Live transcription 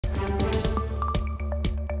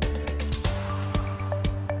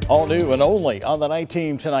All new and only on the night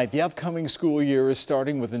team tonight. The upcoming school year is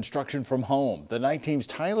starting with instruction from home. The night team's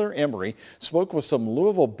Tyler Emery spoke with some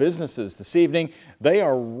Louisville businesses this evening. They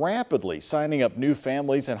are rapidly signing up new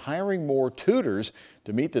families and hiring more tutors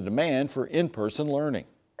to meet the demand for in-person learning.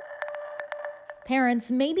 Parents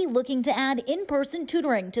may be looking to add in-person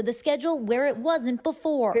tutoring to the schedule where it wasn't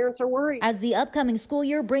before. Parents are worried. As the upcoming school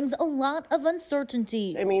year brings a lot of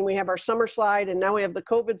uncertainties. I mean, we have our summer slide and now we have the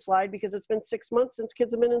COVID slide because it's been 6 months since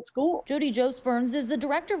kids have been in school. Jody Jo Spurns is the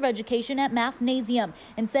director of education at Mathnasium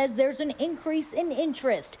and says there's an increase in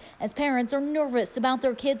interest as parents are nervous about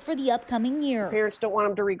their kids for the upcoming year. Parents don't want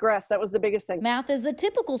them to regress. That was the biggest thing. Math is a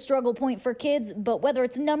typical struggle point for kids, but whether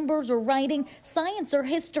it's numbers or writing, science or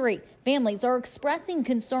history, families are expressing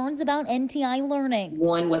concerns about NTI learning.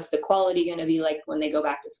 One, what's the quality going to be like when they go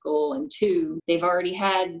back to school? And two, they've already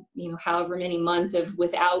had, however many months of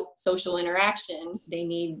without social interaction. They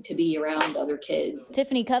need to be around other kids.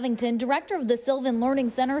 Tiffany Covington, director of the Sylvan Learning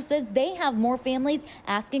Center, says they have more families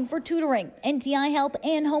asking for tutoring, NTI help,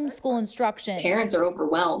 and homeschool instruction. Parents are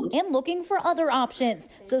overwhelmed and looking for other options,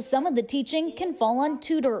 so some of the teaching can fall on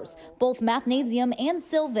tutors. Both Mathnasium and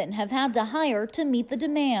Sylvan have had to hire to meet the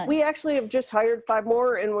demand. We actually have just hired 5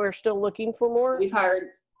 more and we're still looking for more. We've hired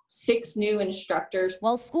 6 new instructors.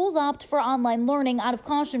 While schools opt for online learning out of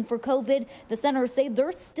caution for COVID, the centers say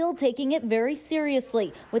they're still taking it very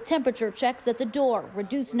seriously with temperature checks at the door,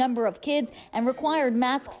 reduced number of kids, and required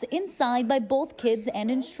masks inside by both kids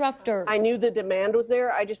and instructors. I knew the demand was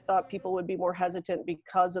there. I just thought people would be more hesitant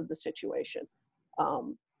because of the situation.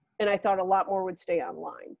 And I thought a lot more would stay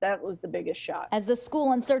online. That was the biggest shot. As the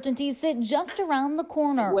school uncertainties sit just around the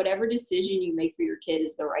corner. Whatever decision you make for your kid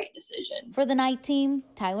is the right decision. For the night team,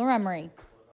 Tyler Emery.